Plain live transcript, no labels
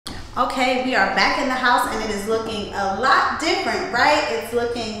Okay, we are back in the house and it is looking a lot different, right? It's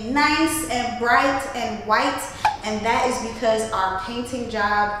looking nice and bright and white, and that is because our painting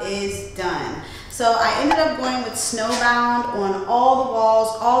job is done. So I ended up going with snowbound on all the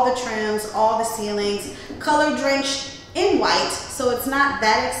walls, all the trims, all the ceilings, color drenched in white, so it's not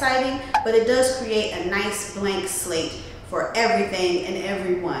that exciting, but it does create a nice blank slate for everything and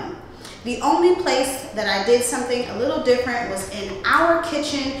everyone. The only place that I did something a little different was in our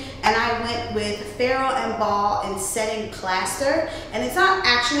kitchen, and I went with Ferro and Ball and setting plaster. And it's not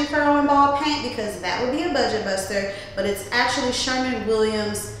actually Ferro and Ball paint because that would be a budget buster, but it's actually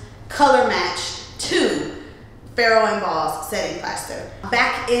Sherwin-Williams color matched to Ferro and Ball's setting plaster.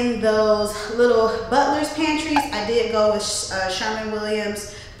 Back in those little butler's pantries, I did go with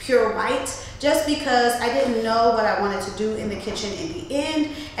Sherwin-Williams pure white, just because I didn't know what I wanted to do in the kitchen in the end,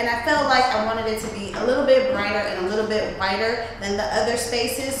 and I felt like I wanted it to be a little bit brighter and a little bit whiter than the other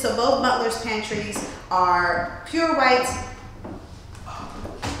spaces. So both butler's pantries are pure white,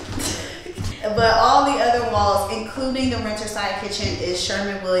 but all the other walls, including the renter side kitchen, is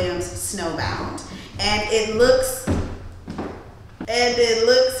Sherwin-Williams snowbound, and it looks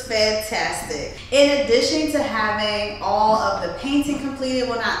fantastic. In addition to having all of the painting completed,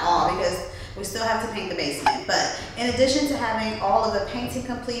 well, not all, because we still have to paint the basement, but in addition to having all of the painting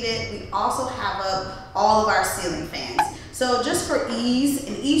completed, we also have up all of our ceiling fans. So just for ease,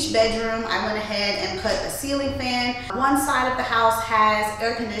 in each bedroom, I went ahead and put a ceiling fan. One side of the house has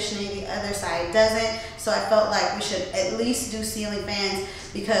air conditioning, the other side doesn't. So I felt like we should at least do ceiling fans,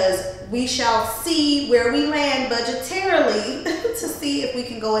 because we shall see where we land budgetarily to see if we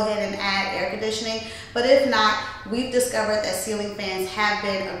can go ahead and add air conditioning. But if not, we've discovered that ceiling fans have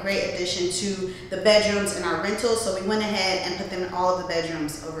been a great addition to the bedrooms in our rentals, so we went ahead and put them in all of the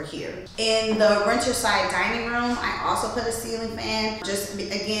bedrooms over here. In the renter side dining room, I also put a ceiling fan, just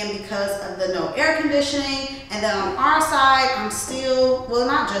again because of the no air conditioning. And then on our side, I'm still, well,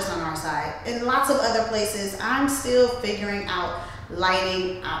 not just on our side, in lots of other places, I'm still figuring out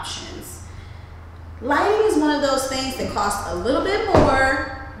lighting options. Lighting is one of those things that costs a little bit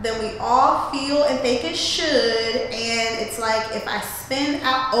more than we all feel and think it should, and it's like if I spend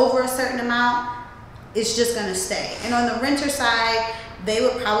out over a certain amount, it's just gonna stay. And on the renter side, they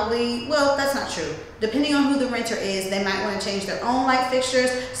would probably, well, that's not true. Depending on who the renter is, they might want to change their own light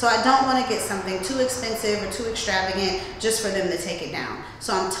fixtures, so I don't want to get something too expensive or too extravagant just for them to take it down.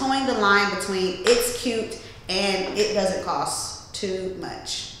 So I'm towing the line between it's cute and it doesn't cost too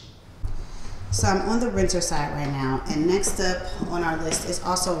much. So I'm on the renter side right now, and next up on our list is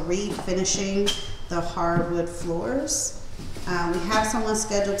also refinishing the hardwood floors. We have someone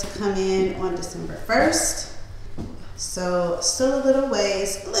scheduled to come in on December 1st. So still a little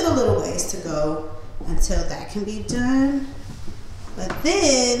ways to go until that can be done. But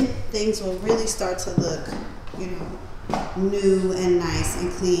then things will really start to look, you know, new and nice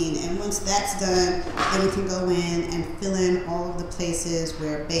and clean. And once that's done, then we can go in and fill in all of the places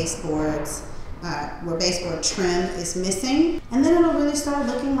where baseboard trim is missing. And then it'll really start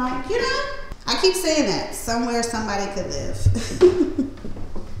looking like, you know, I keep saying that, somewhere somebody could live.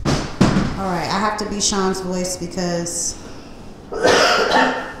 All right, I have to be Sean's voice because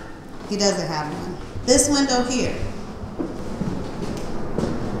he doesn't have one. This window here,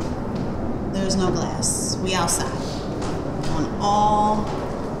 there's no glass. We outside on all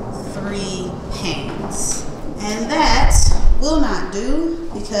 3 panes. And that will not do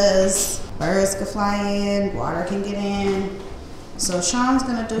because birds can fly in, water can get in. So Sean's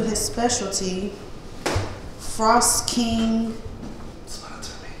gonna do his specialty, Frost King.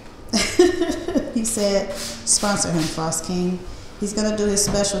 Sponsor me. He said, sponsor him, Frost King. He's gonna do his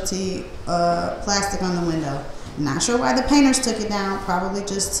specialty, plastic on the window. Not sure why the painters took it down, probably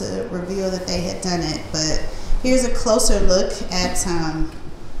just to reveal that they had done it. But here's a closer look at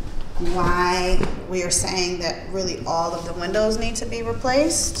why we are saying that really all of the windows need to be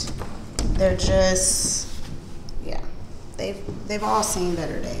replaced. They're just, yeah, they've all seen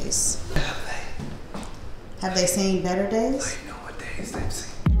better days. Have they? Have they seen better days? I know what days they've seen.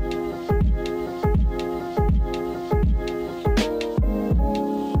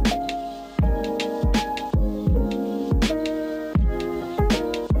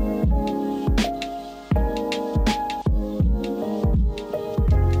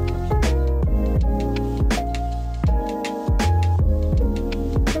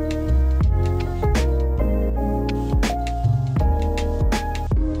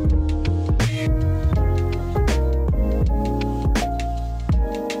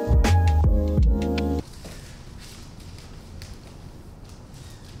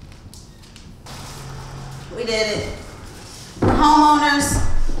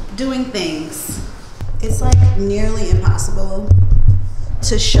 doing things. It's like nearly impossible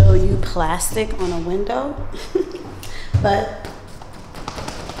to show you plastic on a window, but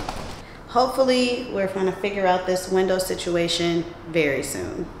hopefully we're gonna figure out this window situation very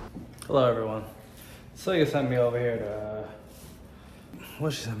soon. Hello everyone. Celia sent me over here to,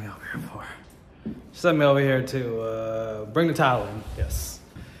 what she sent me over here for? She sent me over here to bring the tile in, yes.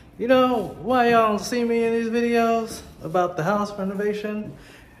 You know why y'all don't see me in these videos about the house renovation?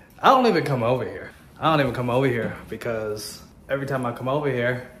 I don't even come over here. I don't even come over here because every time I come over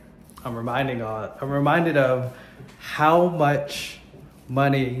here, I'm reminded of how much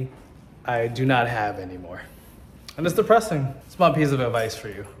money I do not have anymore. And it's depressing. It's my piece of advice for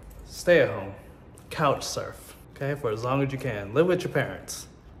you. Stay at home, couch surf, okay? For as long as you can. Live with your parents,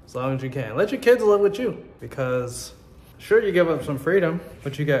 as long as you can. Let your kids live with you because sure, you give up some freedom,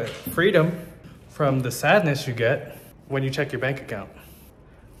 but you get freedom from the sadness you get when you check your bank account.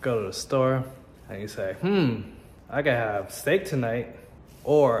 Go to the store and you say, I can have steak tonight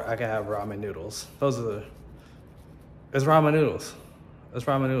or I can have ramen noodles. It's ramen noodles. It's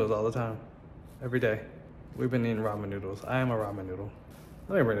ramen noodles all the time, every day. We've been eating ramen noodles. I am a ramen noodle.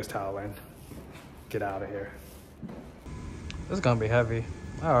 Let me bring this towel in. Get out of here. This is gonna be heavy.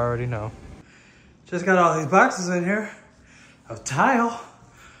 I already know. Just got all these boxes in here of tile.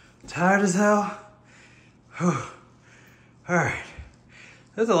 Tired as hell. Whew. All right.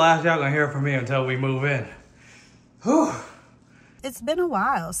 This is the last y'all gonna hear from me until we move in. Whew. It's been a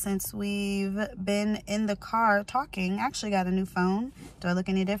while since we've been in the car talking. Actually got a new phone. Do I look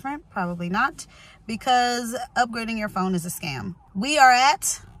any different? Probably not, because upgrading your phone is a scam. We are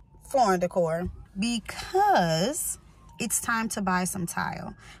at Floor & Decor because it's time to buy some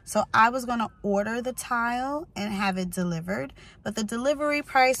tile. So I was gonna order the tile and have it delivered, but the delivery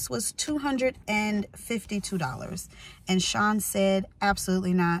price was $252. And Sean said,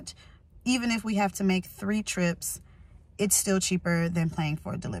 absolutely not. Even if we have to make 3 trips, it's still cheaper than paying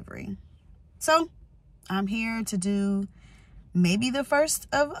for delivery. So I'm here to do maybe the first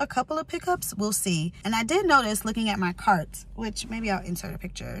of a couple of pickups. We'll see. And I did notice looking at my cart, which maybe I'll insert a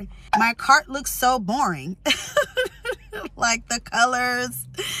picture. My cart looks so boring. Like the colors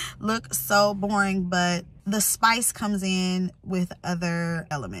look so boring, but the spice comes in with other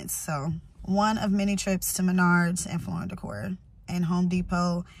elements. So one of many trips to Menards and Floor & Decor and Home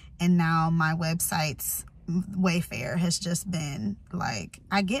Depot, and now my website's Wayfair has just been like,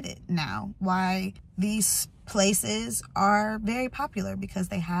 I get it now why these places are very popular, because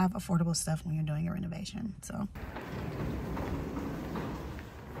they have affordable stuff when you're doing a renovation. So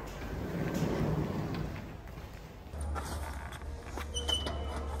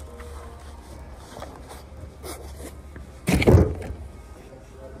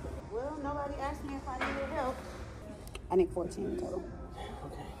well, nobody asked me if I needed help. I need 14 total.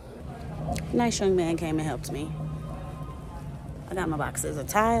 Nice young man came and helped me. I got my boxes of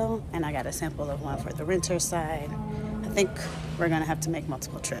tile and I got a sample of one for the renter side. I think we're gonna have to make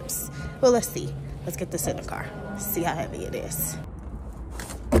multiple trips. Well, let's see. Let's get this in the car. See how heavy it is.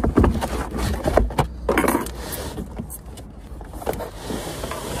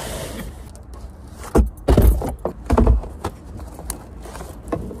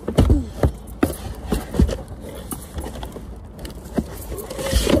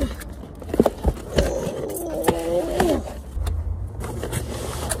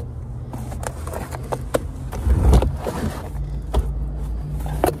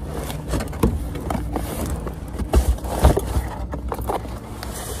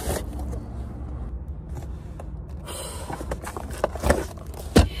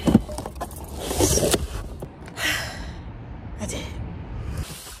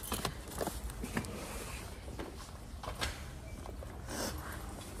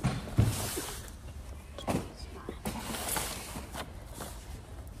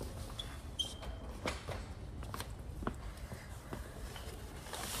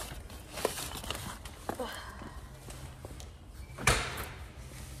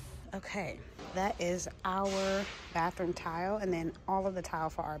 Okay, that is our bathroom tile, and then all of the tile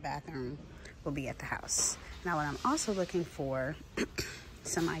for our bathroom will be at the house. Now, what I'm also looking for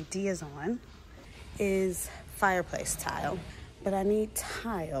some ideas on is fireplace tile, but I need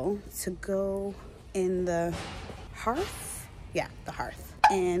tile to go in the hearth. Yeah, the hearth.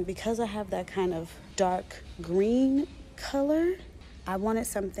 And because I have that kind of dark green color, I wanted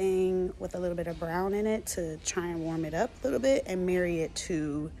something with a little bit of brown in it to try and warm it up a little bit and marry it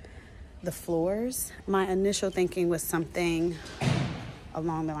to the floors. My initial thinking was something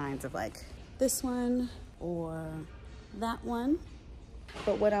along the lines of like this one or that one.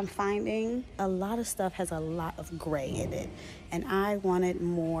 But what I'm finding, a lot of stuff has a lot of gray in it. And I wanted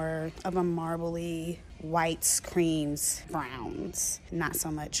more of a marbly, whites, creams, browns, not so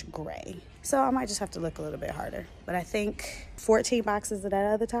much gray. So I might just have to look a little bit harder. But I think 14 boxes of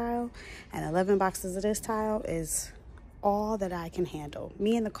that other tile and 11 boxes of this tile is all that I can handle.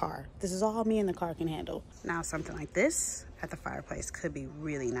 Me in the car. This is all me in the car can handle. Now something like this at the fireplace could be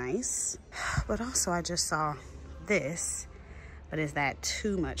really nice. But also I just saw this. But is that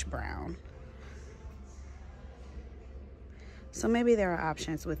too much brown? So maybe there are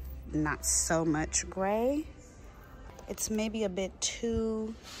options with not so much gray. It's maybe a bit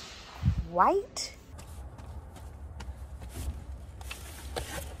too white.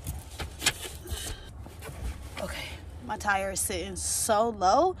 Okay, my tire is sitting so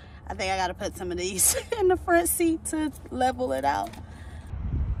low. I think I gotta put some of these in the front seat to level it out.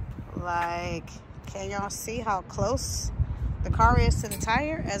 Like, can y'all see how close the car is to the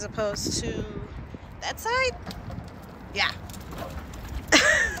tire as opposed to that side? Yeah.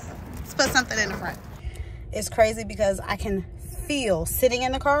 Let's put something in the front. It's crazy because I can feel sitting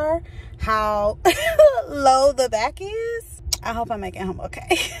in the car how low the back is. I hope I make it home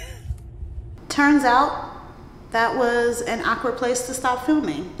okay. Turns out that was an awkward place to stop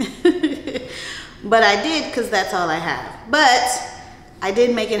filming. But I did because that's all I have. But I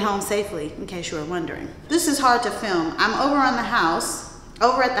did make it home safely, in case you were wondering. This is hard to film. I'm over at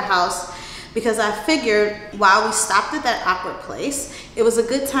the house, because I figured while we stopped at that awkward place, it was a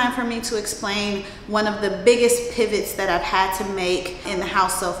good time for me to explain one of the biggest pivots that I've had to make in the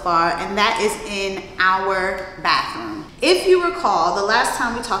house so far, and that is in our bathroom. If you recall, the last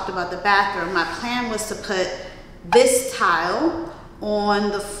time we talked about the bathroom, my plan was to put this tile on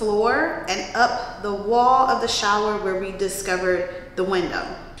the floor and up the wall of the shower where we discovered the window.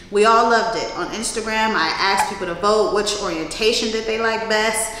 We all loved it. On Instagram, I asked people to vote which orientation did they like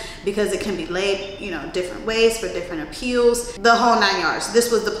best, because it can be laid, you know, different ways for different appeals, the whole 9 yards.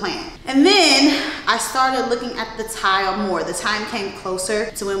 This was the plan. And then I started looking at the tile more. The time came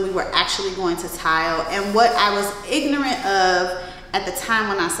closer to when we were actually going to tile, and what I was ignorant of at the time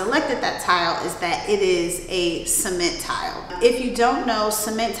when I selected that tile is that it is a cement tile. If you don't know,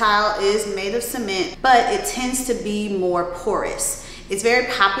 cement tile is made of cement, but it tends to be more porous. It's very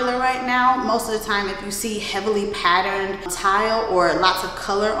popular right now. Most of the time, if you see heavily patterned tile or lots of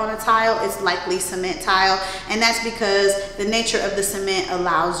color on a tile, it's likely cement tile. And that's because the nature of the cement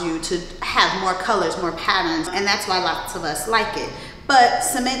allows you to have more colors, more patterns, and that's why lots of us like it. But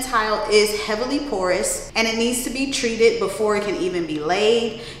cement tile is heavily porous and it needs to be treated before it can even be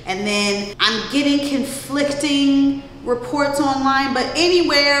laid. And then I'm getting conflicting reports online, but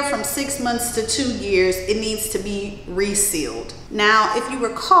anywhere from 6 months to 2 years, it needs to be resealed. Now, if you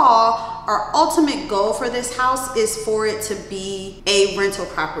recall, our ultimate goal for this house is for it to be a rental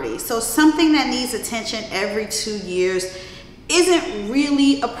property. So something that needs attention every 2 years isn't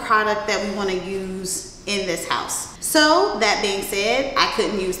really a product that we want to use in this house. So that being said, I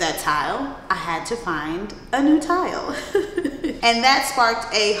couldn't use that tile. I had to find a new tile. And that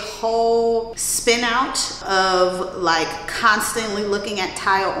sparked a whole spin out of like constantly looking at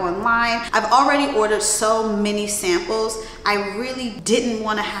tile online. I've already ordered so many samples. I really didn't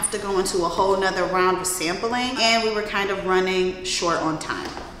want to have to go into a whole nother round of sampling, and we were kind of running short on time.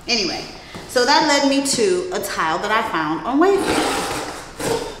 Anyway, so that led me to a tile that I found on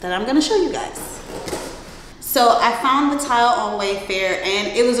Wayfair that I'm gonna show you guys. So I found the tile on Wayfair, and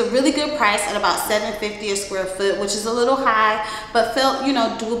it was a really good price at about $7.50 a square foot, which is a little high, but felt, you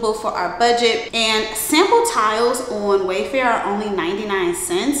know, doable for our budget. And sample tiles on Wayfair are only 99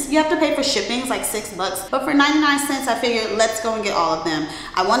 cents. You have to pay for shipping, it's like $6, but for 99 cents, I figured let's go and get all of them.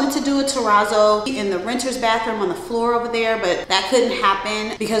 I wanted to do a terrazzo in the renter's bathroom on the floor over there, but that couldn't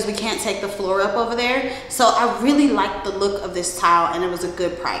happen because we can't take the floor up over there. So I really liked the look of this tile, and it was a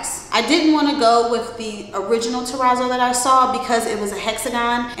good price. I didn't want to go with the original terrazzo that I saw because it was a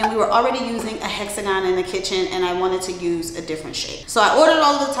hexagon, and we were already using a hexagon in the kitchen, and I wanted to use a different shape. So I ordered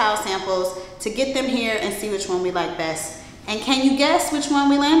all of the tile samples to get them here and see which one we like best. And can you guess which one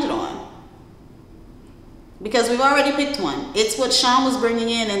we landed on? Because we've already picked one. It's what Sean was bringing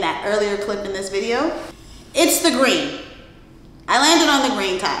in that earlier clip in this video. It's the green. I landed on the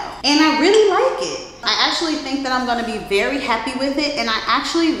green tile, and I really like it. I actually think that I'm gonna be very happy with it, and I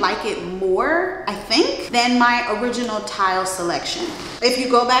actually like it more, I think, than my original tile selection. If you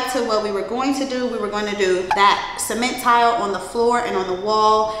go back to what we were going to do, we were going to do that cement tile on the floor and on the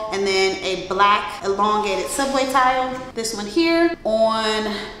wall, and then a black elongated subway tile, this one here, on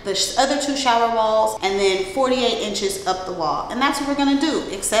the other 2 shower walls, and then 48 inches up the wall. And that's what we're gonna do,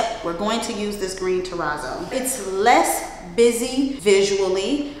 except we're going to use this green terrazzo. It's less busy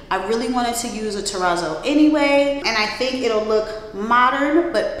visually. I really wanted to use a terrazzo anyway, and I think it'll look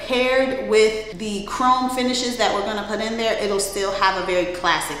modern, but paired with the chrome finishes that we're gonna put in there, it'll still have a very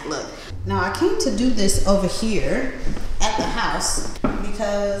classic look. Now I came to do this over here at the house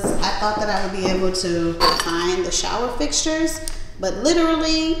because I thought that I would be able to find the shower fixtures, but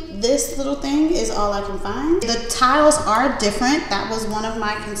literally this little thing is all I can find. The tiles are different. That was one of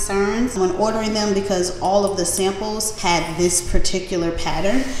my concerns when ordering them because all of the samples had this particular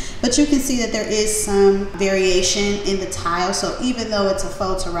pattern, but you can see that there is some variation in the tile. So even though it's a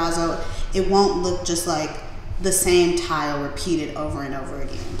faux terrazzo, it won't look just like the same tile repeated over and over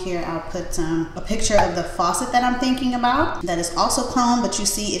again. Here I'll put a picture of the faucet that I'm thinking about that is also chrome, but you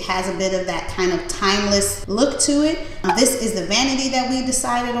see it has a bit of that kind of timeless look to it. This is the vanity that we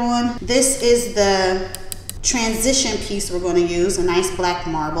decided on. This is the transition piece we're going to use, a nice black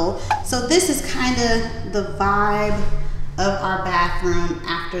marble. So this is kind of the vibe of our bathroom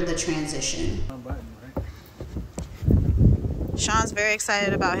after the transition. Sean's very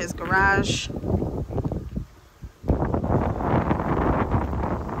excited about his garage.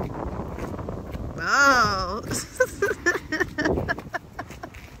 Oh.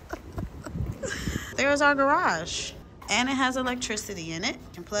 There's our garage. And it has electricity in it. You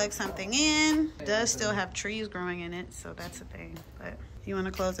can plug something in. It does still have trees growing in it, so that's a thing. But you want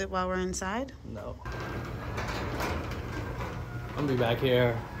to close it while we're inside? No. I'm gonna be back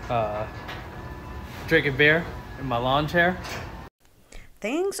here drinking beer in my lawn chair.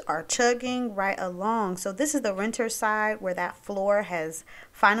 Things are chugging right along. So this is the renter side where that floor has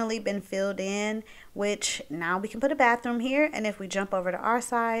finally been filled in, which now we can put a bathroom here. And if we jump over to our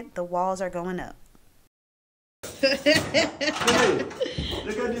side, the walls are going up. Hey,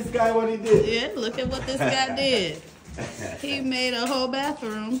 look at this guy, what he did. Yeah, look at what this guy did. He made a whole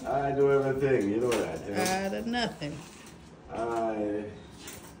bathroom I do everything, you know that. out of nothing. I...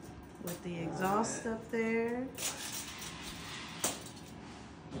 With the exhaust up there.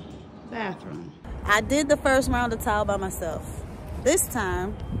 Bathroom. I did the first round of tile by myself. This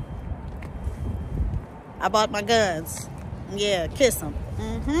time, I bought my guns. Yeah, kiss them.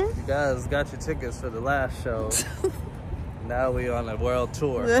 You guys got your tickets for the last show. Now we on a world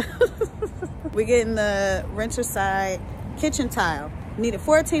tour. We're getting the renter side kitchen tile. Needed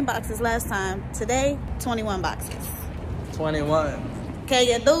 14 boxes last time. Today, 21 boxes. 21. Can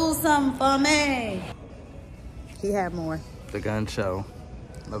you do something for me? He had more. The gun show,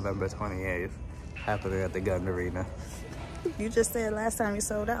 November 28th, happening at the gun arena. You just said last time you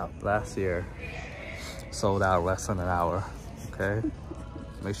sold out. Last year, sold out less than an hour, okay?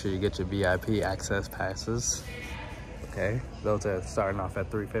 Make sure you get your VIP access passes, okay? Those are starting off at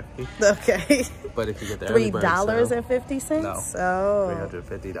 $350. Okay. But if you get the early bird sale, $3.50? no, Oh.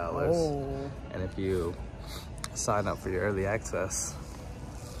 $350. Oh. And if you sign up for your early access,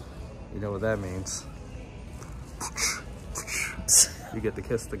 you know what that means. You get to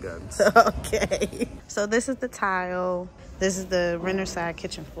kiss the guns. Okay. So this is the tile. This is the renter side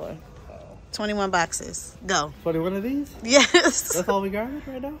kitchen floor. 21 boxes. Go. 21 of these? Yes. That's all we got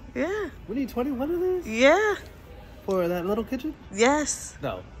right now? Yeah. We need 21 of these? Yeah. For that little kitchen? Yes.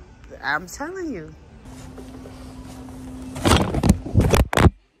 No. I'm telling you.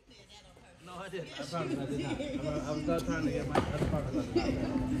 No, I didn't. I promise I did not. I was not trying to get my... I promise I did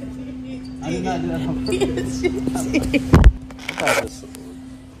not do that on purpose.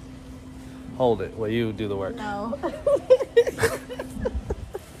 Hold it while you do the work. No.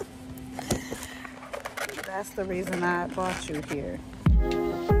 That's the reason I brought you here.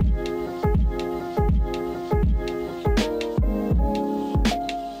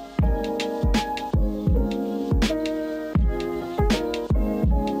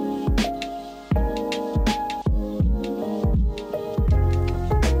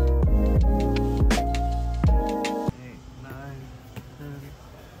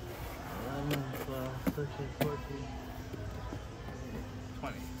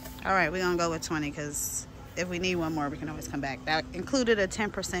 All right, we're gonna go with 20 because if we need one more, we can always come back. That included a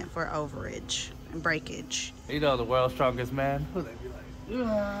 10% for overage and breakage. You know the world's strongest man? Who they be like,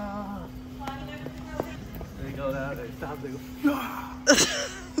 "Ah." They go down, they stop, they go, "Ah."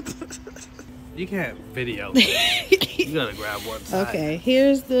 You can't video. You gotta grab one side. Okay,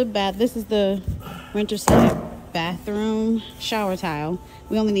 here's the bath. This is the renter side bathroom shower tile.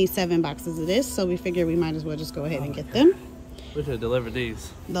 We only need 7 boxes of this, so we figure we might as well just go ahead and get them. We should deliver these.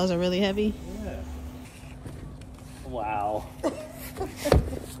 Those are really heavy. Yeah. Wow. I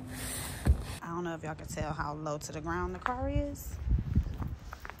don't know if y'all can tell how low to the ground the car is,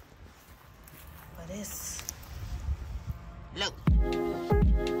 but it's low.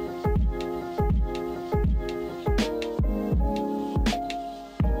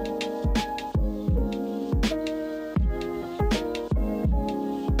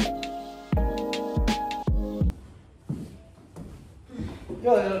 You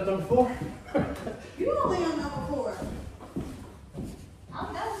only on number 4? You only on number 4.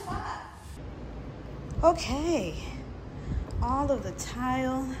 That was 5. Okay. All of the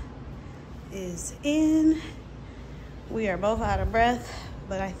tile is in. We are both out of breath,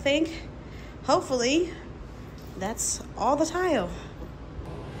 but I think, hopefully, that's all the tile.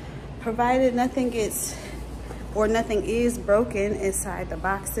 Provided nothing gets, or nothing is broken inside the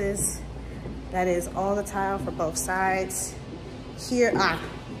boxes. That is all the tile for both sides. Here,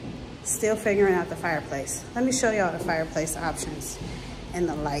 still figuring out the fireplace. Let me show y'all the fireplace options and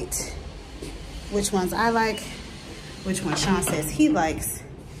the light. Which ones I like, which one Sean says he likes,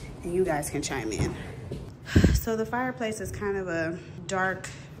 and you guys can chime in. So the fireplace is kind of a dark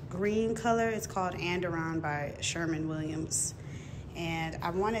green color. It's called Anderon by Sherman Williams. And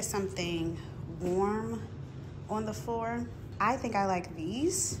I wanted something warm on the floor. I think I like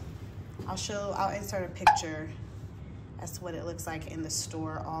these. I'll insert a picture as to what it looks like in the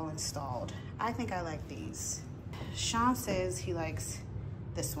store all installed. I think I like these. Sean says he likes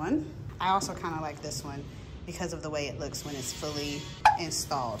this one. I also kind of like this one because of the way it looks when it's fully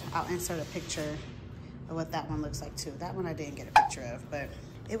installed. I'll insert a picture of what that one looks like too. That one I didn't get a picture of, but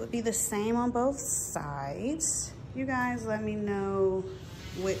it would be the same on both sides. You guys let me know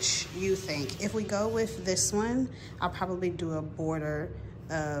which you think. If we go with this one, I'll probably do a border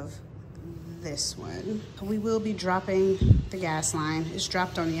of this one. We will be dropping the gas line. It's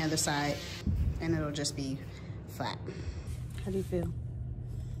dropped on the other side and it'll just be flat. How do you feel?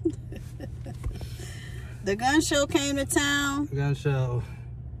 The gun show came to town. The gun show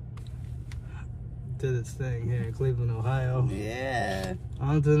did its thing here in Cleveland, Ohio. Yeah.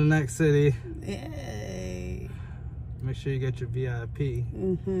 On to the next city. Yay. Make sure you get your VIP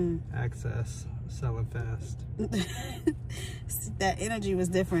access. Selling fast. That energy was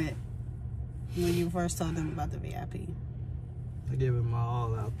different when you first told them about the VIP. I gave it my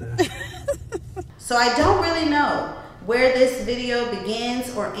all out there. So I don't really know where this video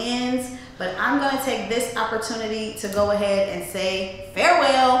begins or ends, but I'm gonna take this opportunity to go ahead and say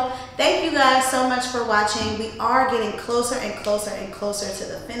farewell. Thank you guys so much for watching. We are getting closer and closer and closer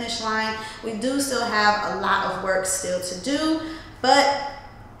to the finish line. We do still have a lot of work still to do, but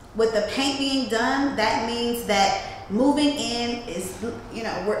with the paint being done, that means that moving in is, you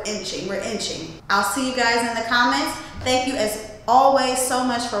know, we're inching. I'll see you guys in the comments. Thank you as always so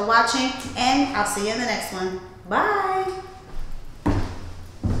much for watching, and I'll see you in the next one. Bye.